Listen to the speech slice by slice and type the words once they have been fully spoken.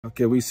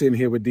Okay, we sitting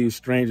here with these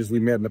strangers we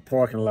met in the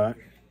parking lot,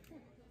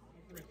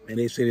 and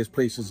they say this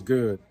place is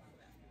good.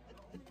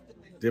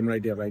 Them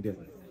right there, right there.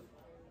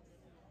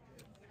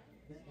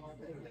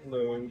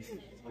 Hello. And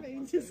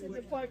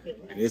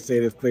they say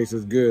this place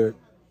is good.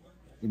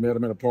 We met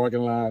them in the parking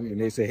lot, and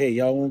they say, "Hey,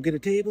 y'all want to get a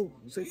table?"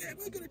 We say, "Yeah,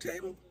 we'll get a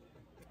table."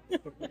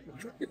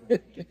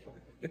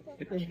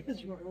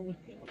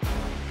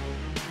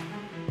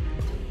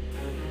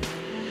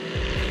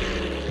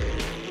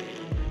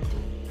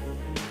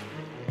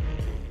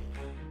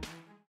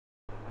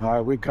 All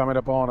right, we're coming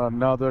up on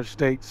another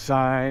state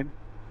sign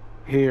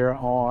here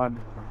on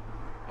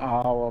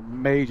our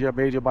major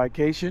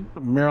vacation.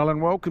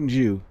 Maryland welcomes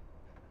you.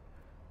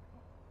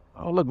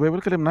 Oh, look, baby,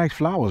 look at them nice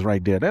flowers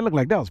right there. They look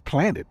like that was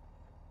planted.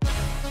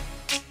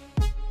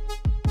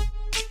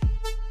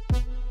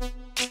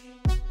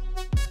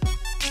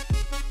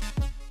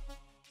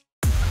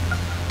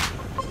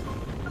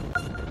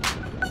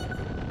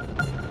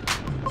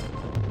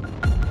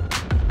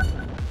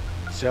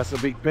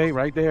 Chesapeake Bay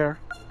right there.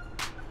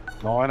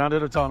 Going under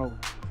the tunnel,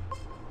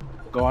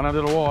 going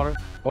under the water.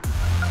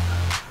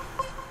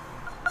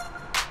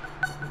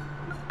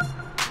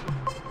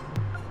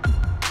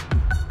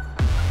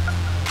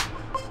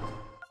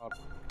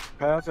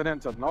 Passing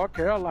into North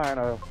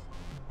Carolina.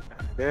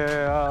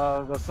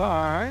 There's the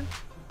sign.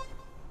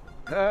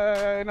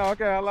 Hey, North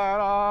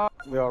Carolina.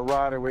 We are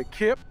riding with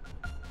Kip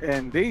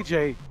and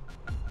DJ,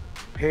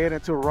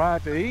 heading to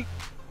Ride to Eat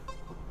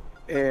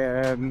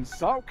in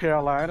South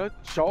Carolina,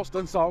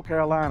 Charleston, South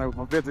Carolina. We're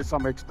going to visit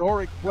some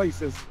historic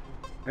places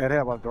and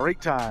have a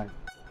great time.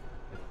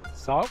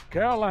 South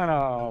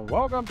Carolina,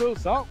 welcome to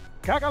South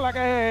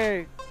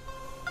Kakalaki.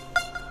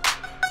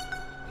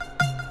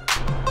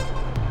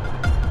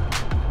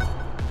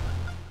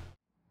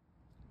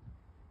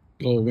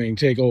 Gold Wing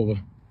takeover,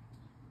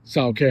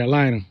 South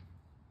Carolina.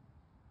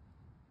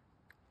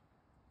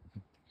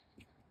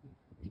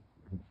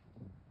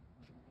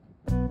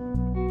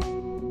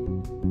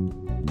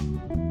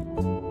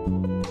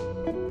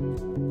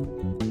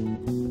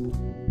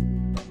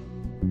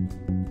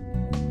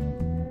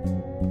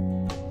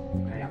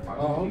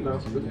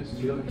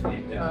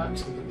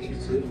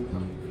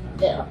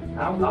 Yeah.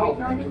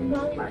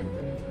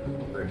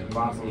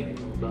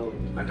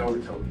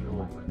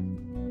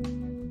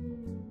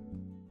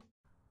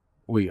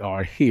 We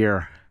are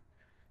here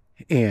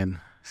in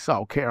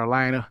South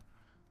Carolina.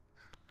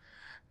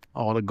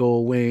 All the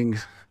Gold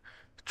Wings,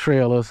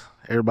 trailers,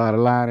 everybody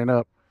lining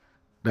up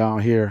down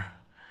here.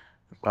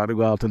 About to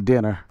go out to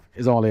dinner.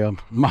 It's only a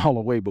mile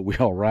away, but we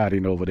all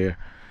riding over there.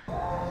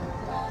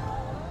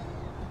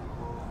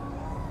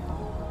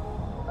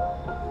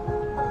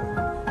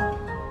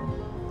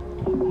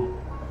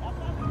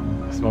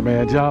 My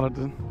man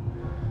Jonathan.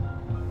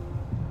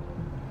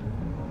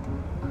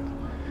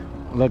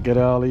 Look at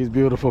all these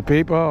beautiful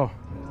people.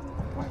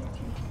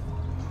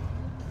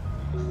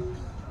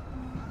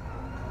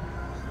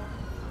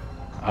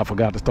 I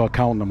forgot to start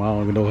counting them. I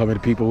don't even know how many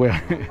people were.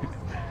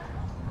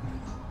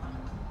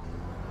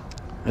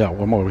 Yeah,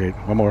 one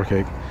more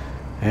cake.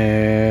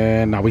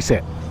 And now we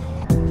set.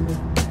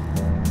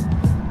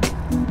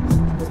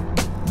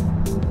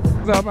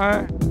 What's up,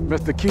 man?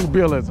 Mr. Q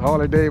Billers,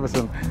 Harley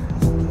Davidson.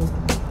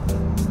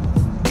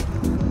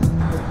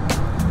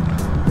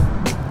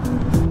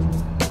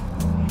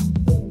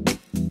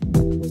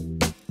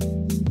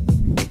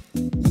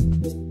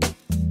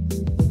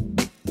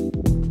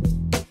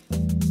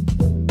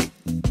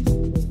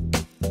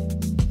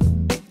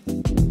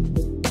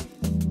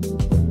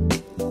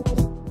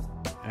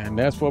 And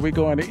that's where we're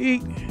going to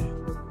eat,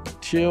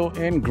 chill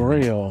and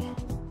grill.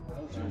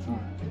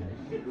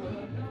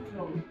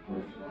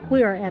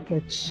 We are at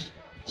the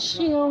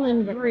Chill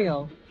and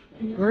Grill.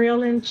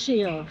 Grill and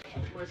chill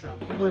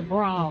with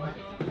Brawl.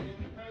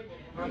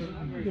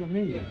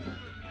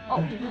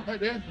 Oh, right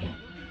there.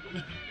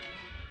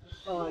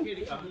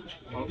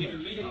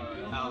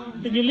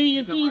 Did you leave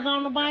your keys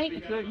on the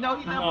bike? No,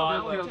 you never.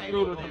 I'll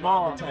through to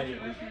tomorrow.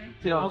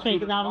 Okay,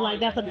 because I was like,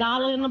 that's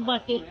 $1 in the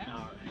bucket.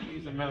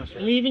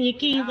 Leaving your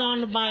keys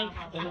on the bike.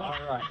 All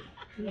right.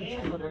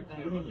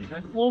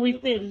 Where we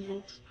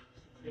sitting?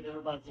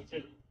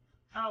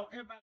 Oh,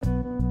 everybody.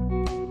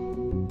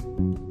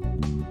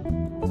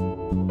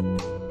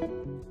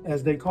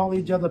 As they call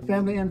each other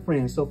family and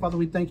friends. So, Father,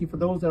 we thank you for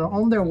those that are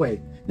on their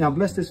way. Now,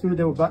 bless this food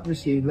that we're about to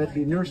receive. Let it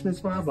be nourishment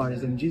for our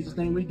bodies. In Jesus'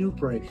 name we do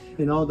pray.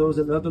 And all those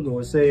that love the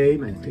Lord say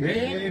amen.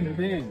 Amen.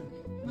 Amen.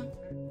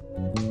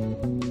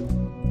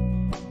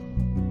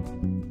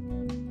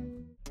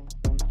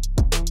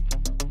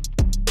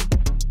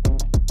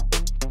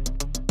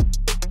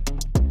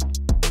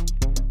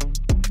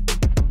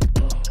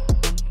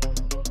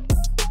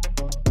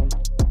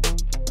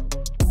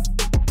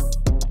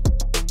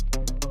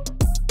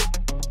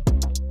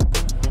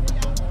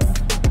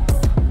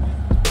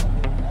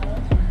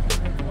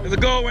 The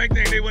Gold Wing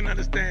thing they wouldn't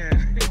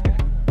understand.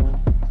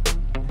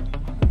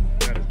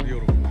 That is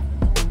beautiful.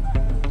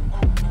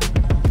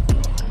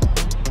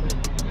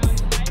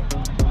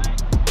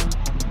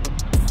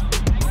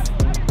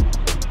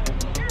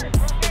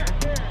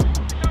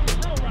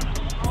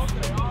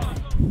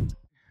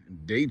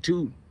 day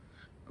 2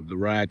 of the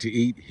ride to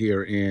eat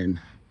here in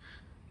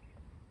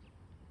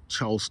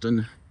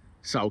Charleston,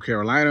 South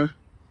Carolina.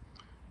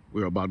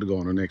 We're about to go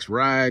on the next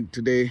ride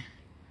today.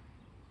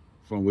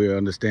 From where I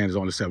understand is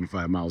only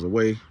 75 miles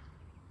away.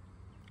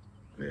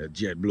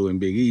 JetBlue and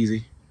Big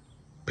Easy.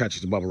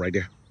 Patches the bubble right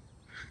there.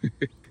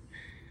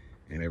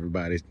 And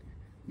everybody's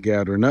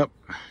gathering up,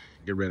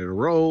 get ready to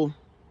roll.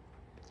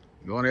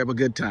 Going to have a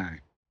good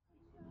time.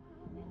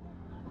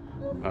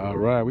 All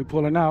right, we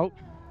pulling out.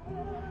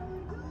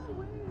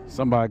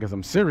 Somebody got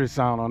some serious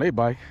sound on their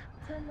bike.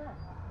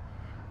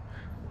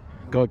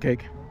 Go,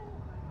 Cake.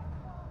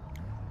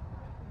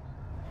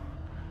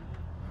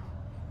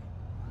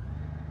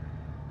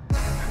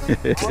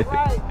 All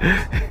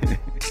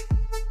right.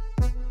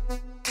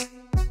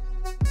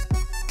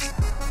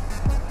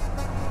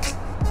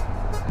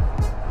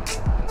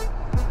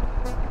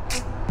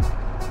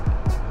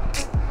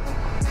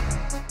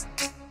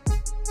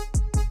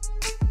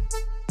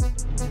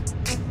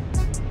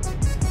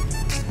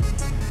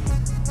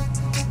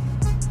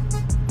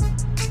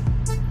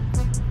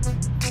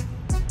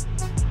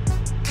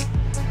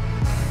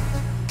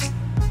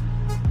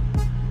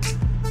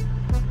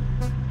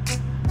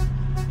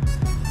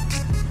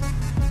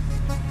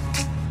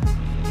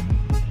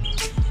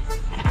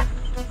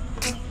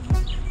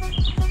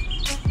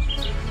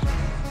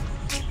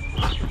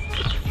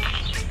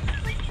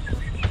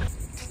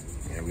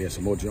 We had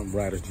some more jump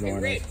riders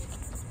join Hey,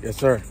 us. Yes,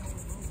 sir.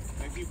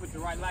 Make sure you put the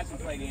right license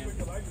plate in.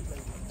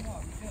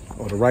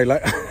 Oh, the right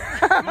light.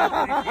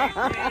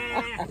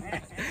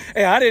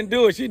 Hey, I didn't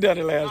do it. She done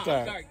it last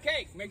time. Sorry,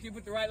 Cake. Make sure you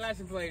put the right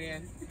license plate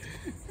in.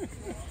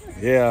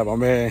 Yeah, my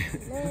man.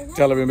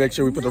 Tell him to make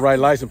sure we put the right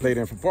license plate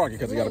in for parking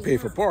because you got to pay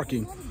for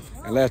parking.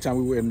 And last time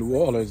we were in New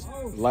Orleans,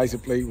 the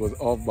license plate was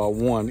off by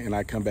 1, and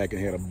I come back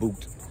and had a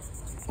boot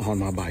on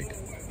my bike.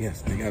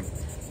 Yes, they got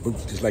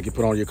boots just like you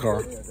put on your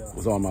car.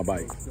 Was on my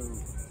bike.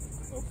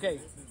 Okay.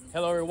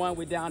 Hello, everyone.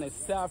 We're down in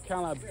South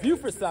Carolina,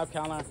 Beaufort, South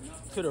Carolina,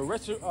 to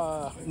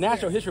the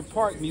Natural History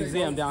Park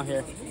Museum down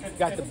here.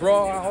 Got the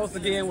Broad host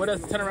again with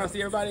us. Turn around,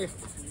 see everybody.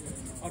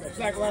 All the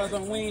black riders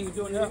on wings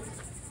doing it up.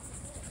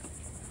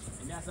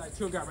 And that's our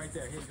tour guide right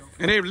there. Here you go.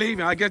 And they're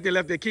leaving. I guess they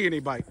left their key in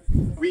their bike.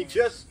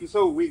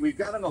 We've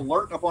got an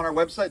alert up on our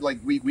website. Like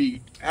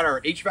we had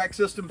our HVAC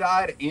system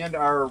died and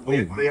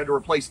they had to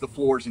replace the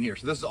floors in here.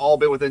 So this has all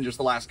been within just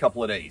the last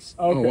couple of days.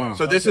 Okay. Oh, wow.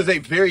 So this is a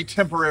very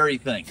temporary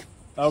thing.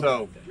 Okay.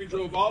 So We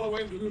rode all the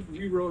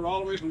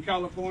way from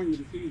California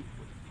to see.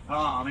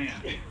 oh man.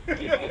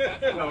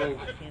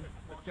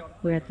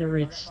 We're at the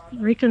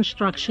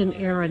Reconstruction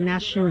Era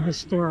National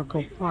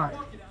Historical Park.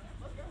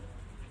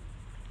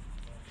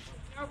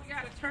 Oh, we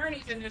got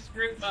attorneys in this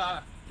group.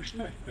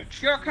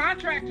 Your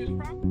contractors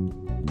probably.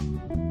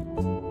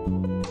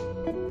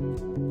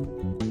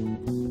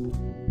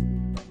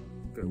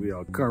 We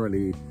are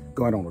currently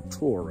going on a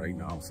tour right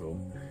now, so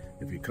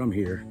if you come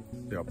here,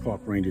 there are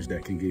park rangers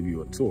that can give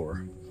you a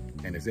tour,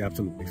 and it's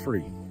absolutely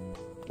free.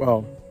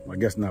 Well, I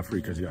guess not free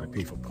because you got to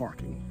pay for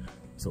parking.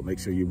 So make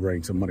sure you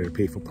bring some money to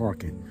pay for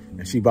parking.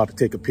 And she about to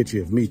take a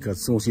picture of me because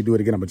as soon as she do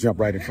it again, I'm gonna jump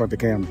right in front of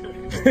the camera.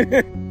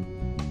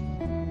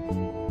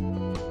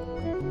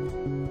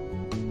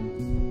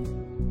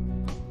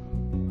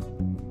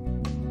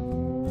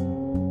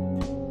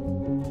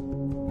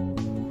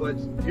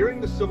 But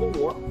during the Civil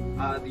War,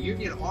 the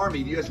Union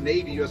Army, the U.S.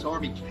 Navy, U.S.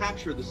 Army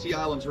captured the Sea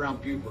Islands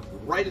around Beaufort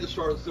right at the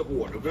start of the Civil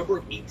War, November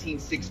of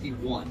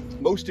 1861.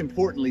 Most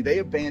importantly, they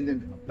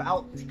abandoned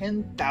about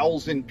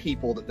 10,000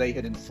 people that they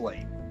had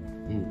enslaved.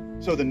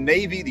 So the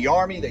Navy, the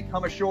Army, they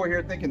come ashore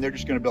here thinking they're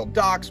just going to build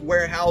docks,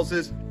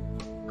 warehouses,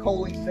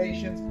 coaling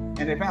stations,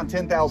 and they found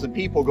 10,000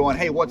 people going,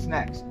 hey, what's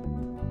next?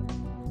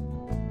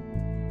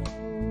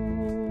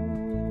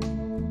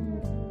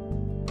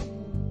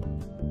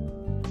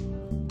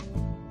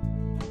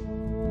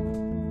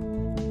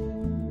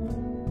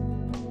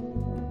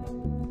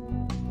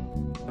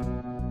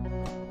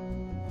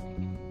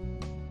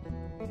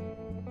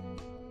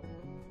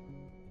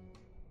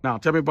 Now,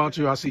 tell me about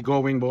you. I see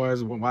Gold Wing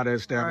Boys. Why they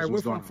established? All right, we're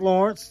What's from going on?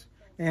 Florence,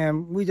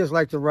 and we just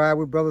like to ride.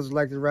 We're brothers that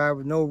like to ride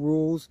with no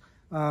rules.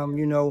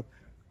 You know,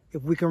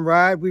 if we can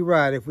ride, we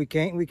ride. If we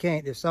can't, we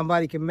can't. If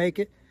somebody can make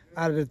it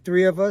out of the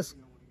 3 of us,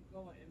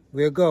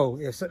 we'll go.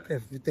 If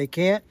they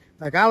can't,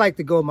 like I like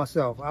to go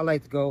myself. I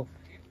like to go.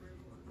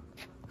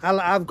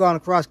 I've gone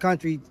across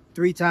country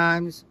 3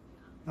 times.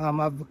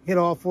 I've hit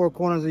all 4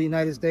 corners of the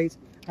United States.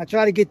 I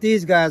try to get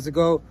these guys to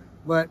go,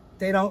 but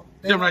they don't.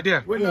 Them right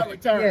there. We're not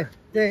retired.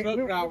 Yeah,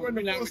 We're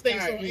not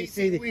retired.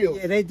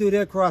 yeah, they do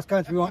their cross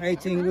country on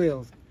 18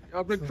 wheels.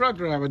 Y'all big truck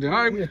driver then.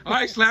 All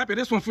right, Slappy,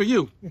 this one for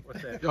you.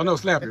 Y'all know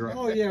Slappy, right?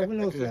 Oh yeah, we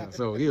know. Yeah,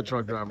 so he a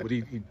truck driver, but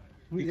he can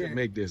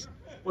make this.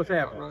 What's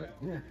happening? All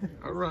right.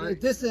 All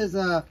right. This is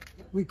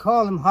we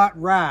call him Hot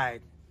Ride.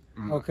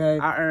 Okay.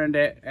 I earned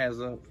that as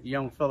a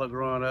young fella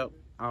growing up.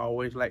 I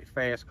always liked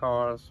fast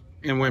cars.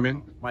 And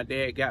women. My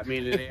dad got me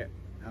into that.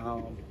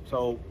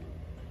 So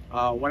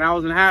when I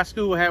was in high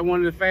school, I had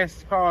one of the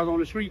fastest cars on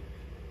the street.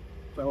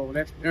 So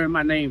that's earned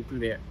my name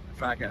through that.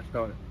 That's how I got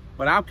started.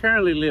 But I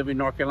currently live in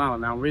North Carolina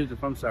now. I'm originally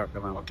from South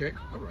Carolina. Okay,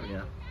 all right.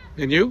 Yeah.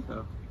 And you?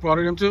 Part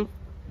of them too?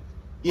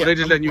 Yeah, Or they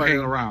just letting you I'm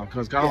hang around?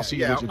 Because I don't see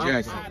you with your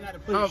jacket.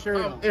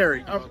 I'm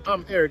Eric.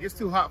 I'm Eric. It's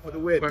too hot for the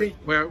wet. Well,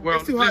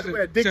 it's too hot to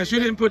wear listen, since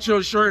you didn't put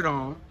your shirt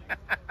on,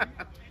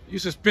 you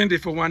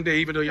suspended for one day,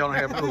 even though y'all don't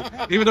have rules.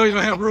 Even though you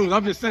don't have rules,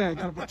 I'm just saying,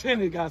 gotta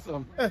pretend you got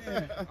something.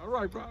 All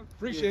right, bro.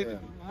 Appreciate it.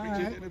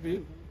 Appreciate the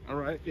interview. All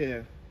right.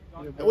 Yeah.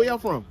 Where y'all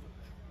from?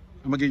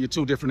 I'm gonna give you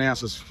two different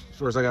answers.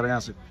 First, I gotta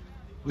answer.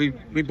 We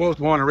both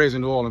born and raised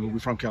in New Orleans, but we're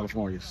from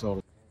California.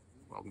 So,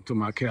 welcome to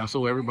my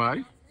castle,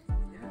 everybody.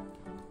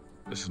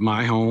 This is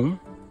my home.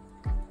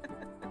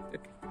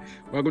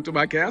 Welcome to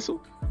my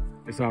castle.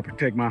 It's how I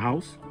protect my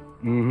house.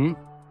 Mm-hmm.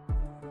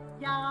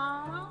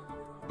 Y'all.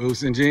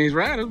 Boots and jeans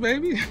riders,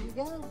 baby.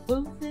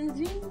 Boots and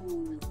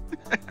jeans.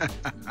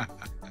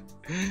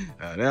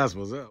 That's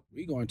what's up.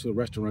 We going to a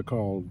restaurant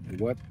called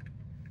what?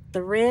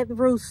 The Red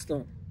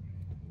Rooster.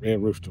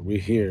 Red Rooster. We're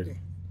here.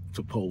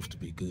 Supposed to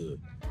be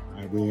good. All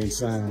right, we're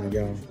inside,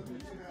 y'all.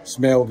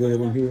 Smell good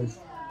in here.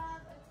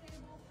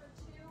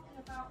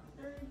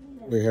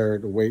 We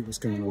heard the wait was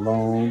coming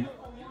along.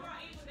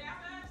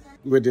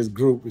 With this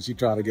group, and she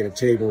tried to get a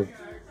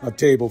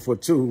table for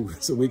two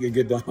so we could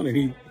get down and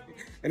eat.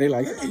 And they're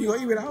like, hey, you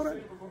gonna eat without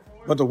it?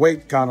 But the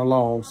wait kind of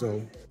long,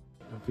 so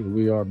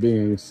we are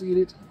being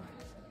seated.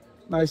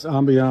 Nice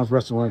ambiance,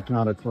 restaurant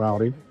kind of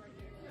crowded.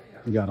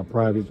 We got a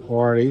private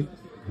party.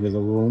 Here's a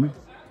room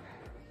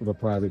for the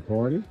private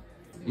party.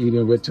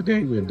 Eating with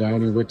today, we're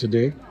dining with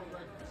today.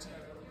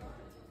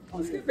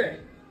 This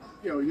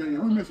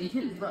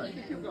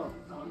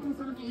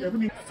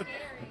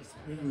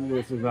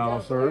is our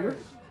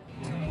service.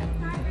 All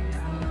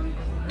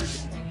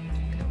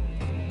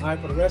right,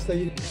 for the rest of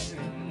you.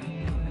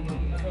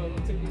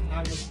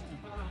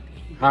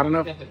 Hot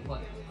enough?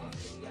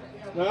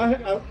 Well,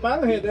 I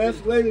finally had to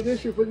ask the lady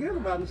this year, forget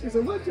about it. She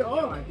said, what's your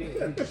order?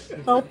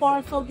 So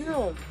far, so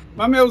good.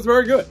 My meal was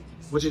very good.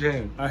 What you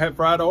had? I had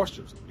fried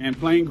oysters and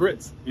plain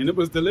grits, and it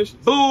was delicious.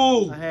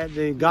 Ooh! I had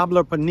the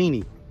gobbler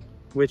panini,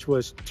 which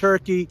was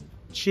turkey,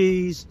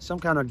 cheese, some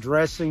kind of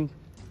dressing,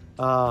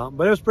 but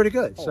it was pretty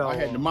good. So I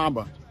had the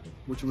mamba,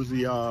 which was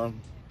the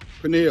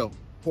pernil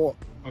pork.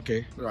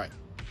 Okay. Right.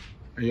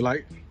 And you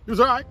like? It was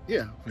all right.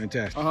 Yeah.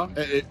 Fantastic.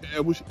 I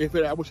wish I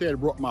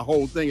had brought my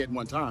whole thing at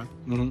one time.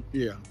 Mm-hmm.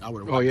 Yeah, I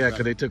would have. Oh yeah,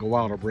 because they took a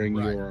while to bring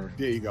your.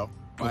 There you go.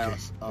 Okay.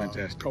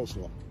 Fantastic.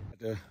 Coleslaw.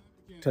 The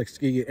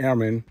Tuskegee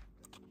Airmen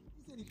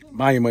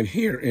Monument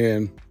here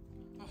in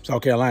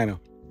South Carolina,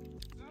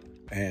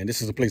 and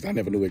this is a place I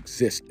never knew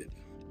existed.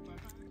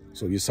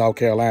 So you South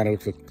Carolina,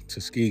 look for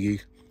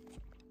Tuskegee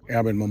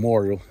Airmen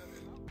Memorial.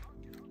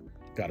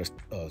 Got a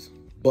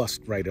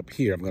bust right up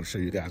here. I'm going to show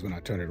you guys when I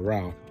turn it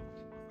around.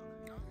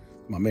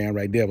 My man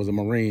right there was a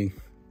Marine,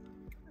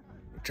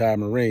 retired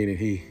Marine, and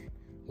he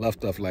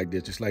loved stuff like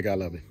this, just like I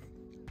love it.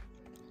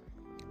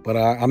 But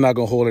I'm not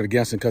going to hold it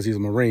against him because he's a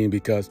Marine,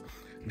 because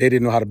they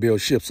didn't know how to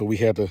build ships, so we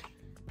had to,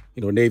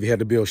 Navy had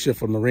to build ships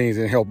for the Marines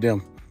and help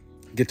them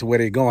get to where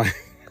they're going.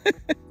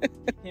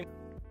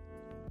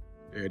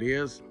 There it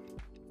is,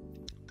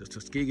 the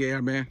Tuskegee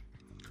Airmen,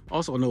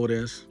 also known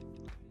as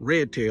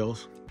Red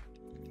Tails,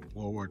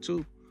 World War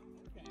II.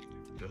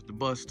 There's the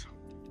bust.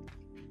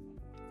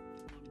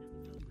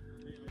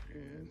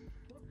 And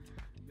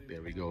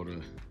there we go,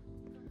 the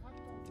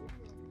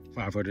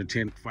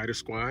 510 Fighter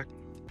Squad.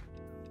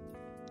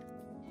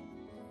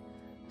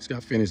 Just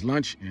got finished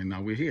lunch, and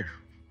now we're here.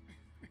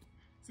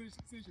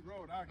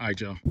 All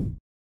right, y'all.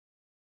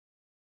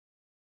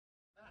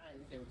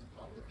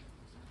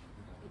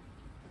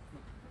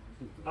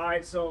 All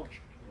right, so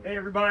hey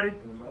everybody.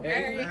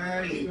 Hey.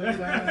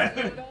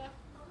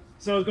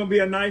 So it's gonna be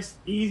a nice,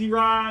 easy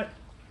ride.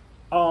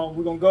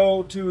 We're gonna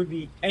go to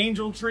the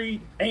angel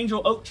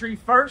oak tree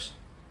first.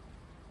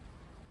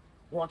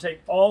 We're gonna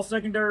take all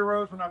secondary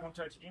roads. We're not gonna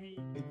touch any.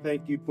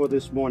 thank you for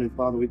this morning,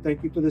 Father. We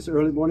thank you for this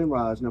early morning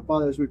rise. Now,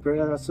 Father, as we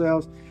prepare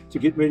ourselves to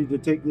get ready to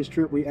take this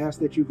trip, we ask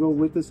that you go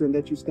with us and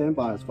that you stand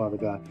by us, Father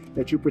God.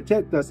 That you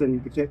protect us and you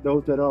protect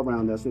those that are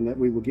around us, and that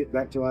we will get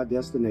back to our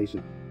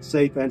destination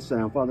safe and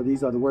sound. Father,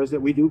 these are the words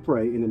that we do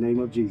pray in the name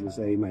of Jesus.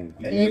 Amen.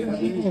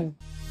 Amen.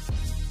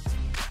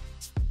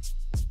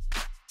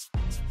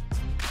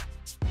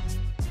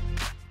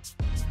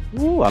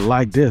 Ooh, I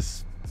like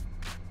this.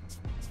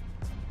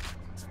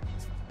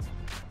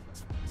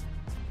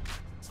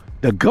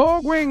 The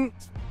Goldwing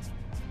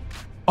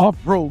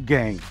Off-Road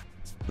Gang.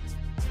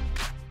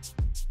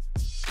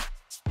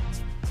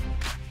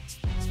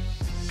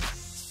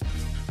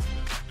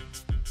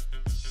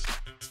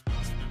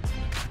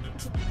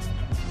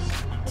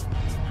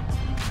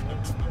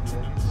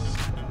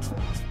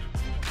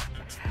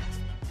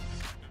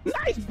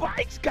 Nice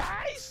bikes,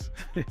 guys.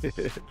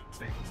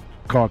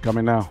 Car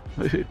coming now.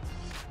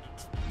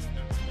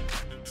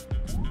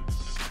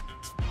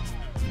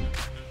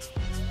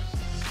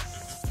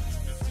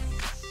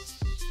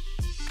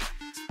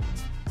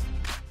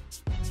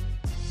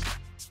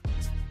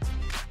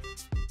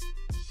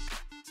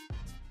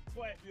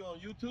 You on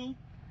YouTube?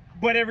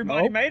 But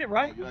everybody made it,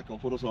 right? You're not gonna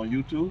put us on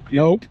YouTube?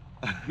 Nope.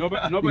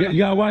 Nobody. You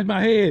gotta watch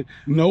my head.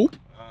 Nope.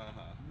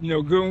 You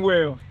know, good and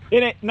well.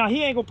 It ain't. No,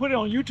 he ain't gonna put it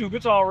on YouTube.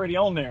 It's already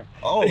on there.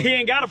 Oh, he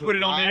ain't gotta put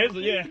it on there.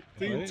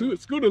 Yeah. See,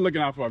 Scooter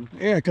looking out for me.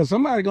 Yeah, cause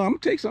somebody I'm gonna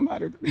take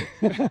somebody.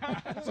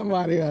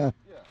 somebody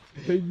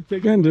Take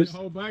fenders. the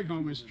whole bag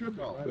home and strip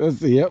it. Right? Let's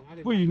see. Yep.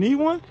 Well, you need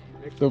one?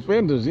 The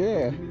fenders.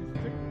 Yeah.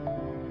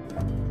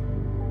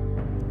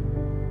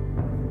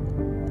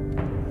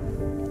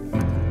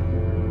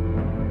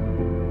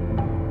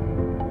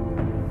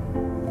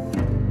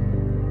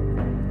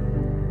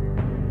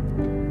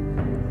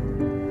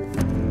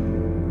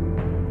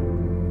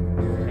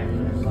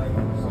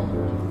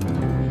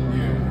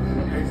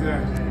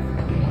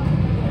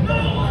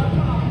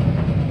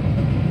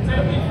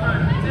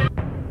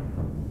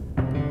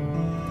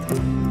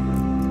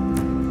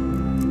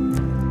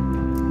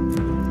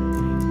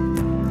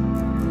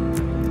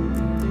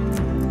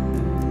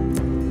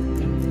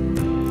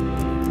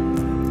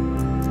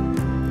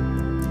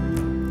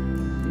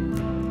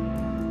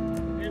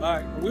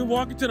 We're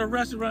walking to the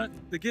restaurant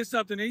to get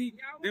something to eat.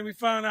 Then we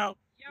find out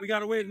we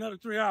gotta wait another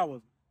 3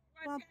 hours.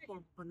 Wow.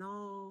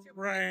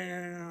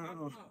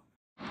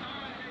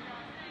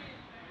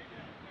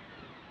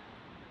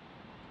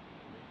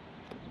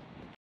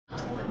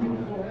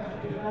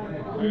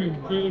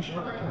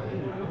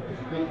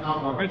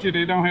 I bet you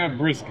they don't have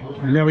brisket.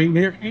 You never eaten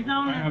here? I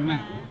have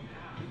not.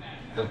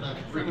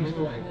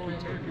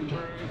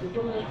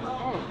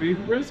 Oh, beef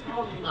brisket.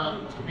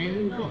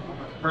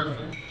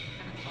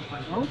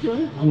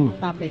 Okay.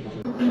 Stop it.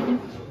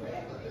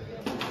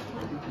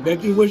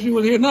 Bet you wish you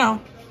was here now.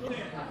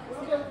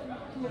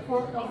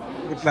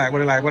 What's like?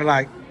 What it like? What it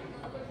like?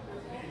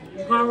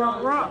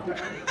 Rock.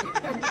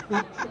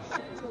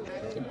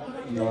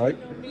 All right.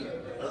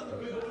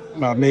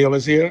 My meal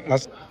is here.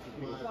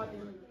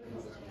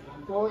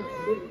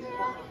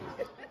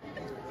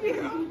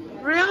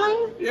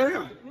 Really?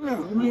 Yeah.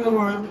 Go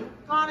on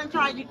and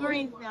try your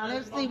greens now.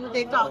 Let's see what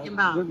they're talking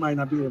about. It might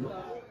not be able.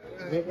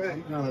 It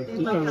might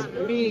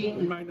not be.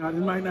 It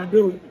might not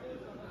do it.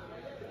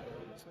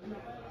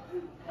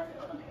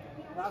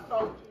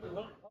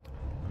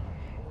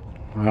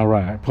 All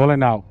right,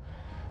 pulling out.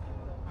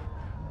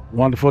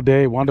 Wonderful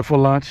day, wonderful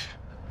lunch.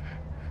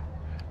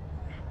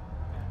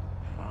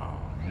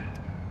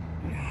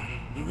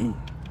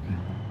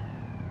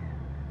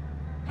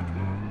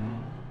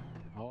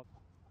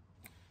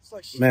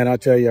 Man, I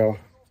tell y'all,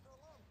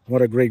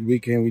 what a great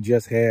weekend we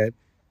just had.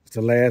 It's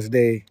the last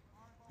day.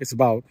 It's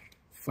about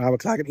 5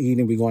 o'clock in the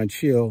evening. We're going to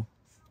chill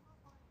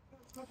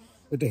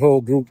with the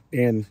whole group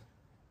in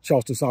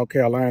Charleston, South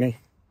Carolina.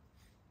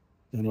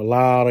 And a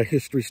lot of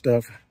history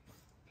stuff,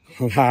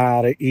 a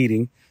lot of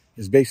eating.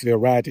 It's basically a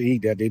ride to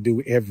eat that they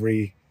do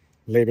every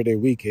Labor Day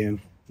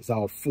weekend. It's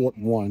our 4th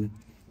one.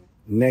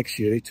 Next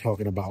year, they're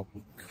talking about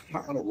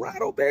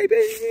Colorado,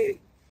 baby.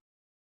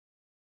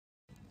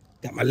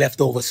 Got my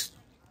leftovers.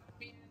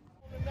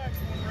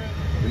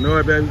 You know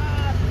it, baby.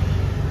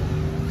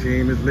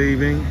 Team is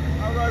leaving.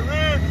 All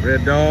right,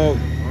 Red Dog.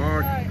 All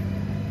right.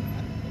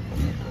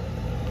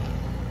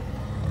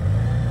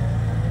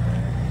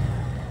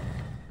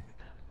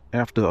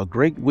 After a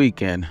great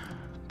weekend,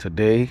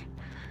 today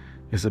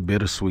is a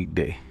bittersweet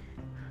day.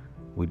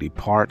 We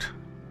depart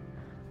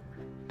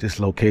this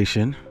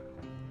location,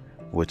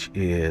 which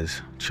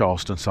is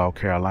Charleston, South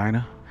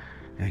Carolina,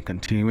 and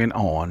continuing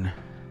on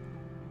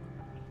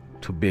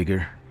to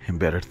bigger and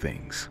better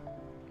things.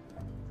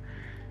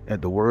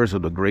 At the words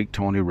of the great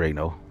Tony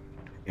Reno,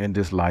 in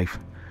this life,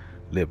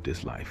 live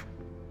this life.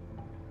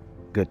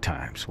 Good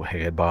times were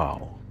had by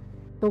all.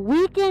 The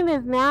weekend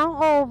is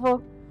now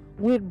over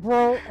with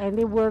Bro, and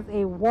it was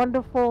a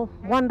wonderful,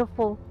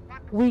 wonderful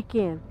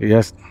weekend.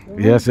 Yes,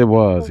 yes, it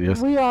was. Yes.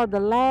 We are the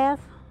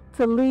last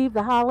to leave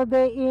the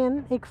Holiday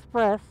Inn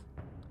Express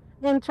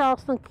in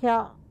Charleston,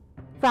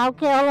 South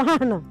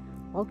Carolina.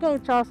 Okay,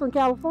 Charleston,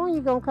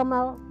 California, gonna come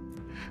out.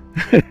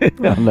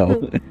 I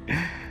know.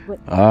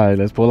 All right,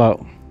 let's pull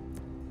out.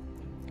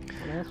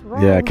 That's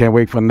right. Yeah, I can't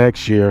wait for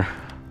next year.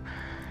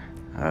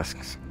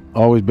 It's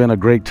always been a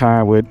great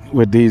time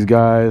with these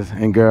guys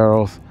and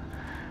girls,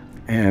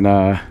 and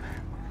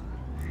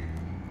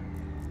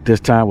this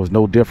time was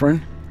no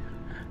different.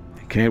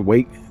 Can't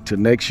wait till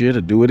next year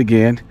to do it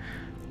again.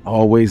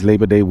 Always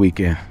Labor Day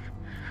weekend.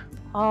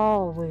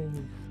 Always.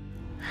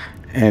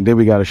 And then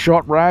we got a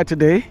short ride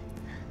today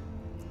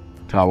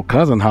to our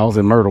cousin's house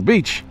in Myrtle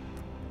Beach.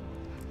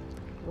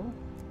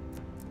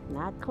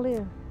 Not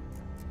clear.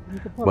 You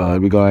can pull But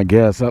out. we're going to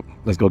gas up.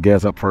 Let's go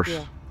gas up first.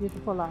 Yeah, you can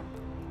pull out.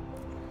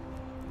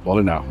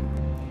 Pulling out.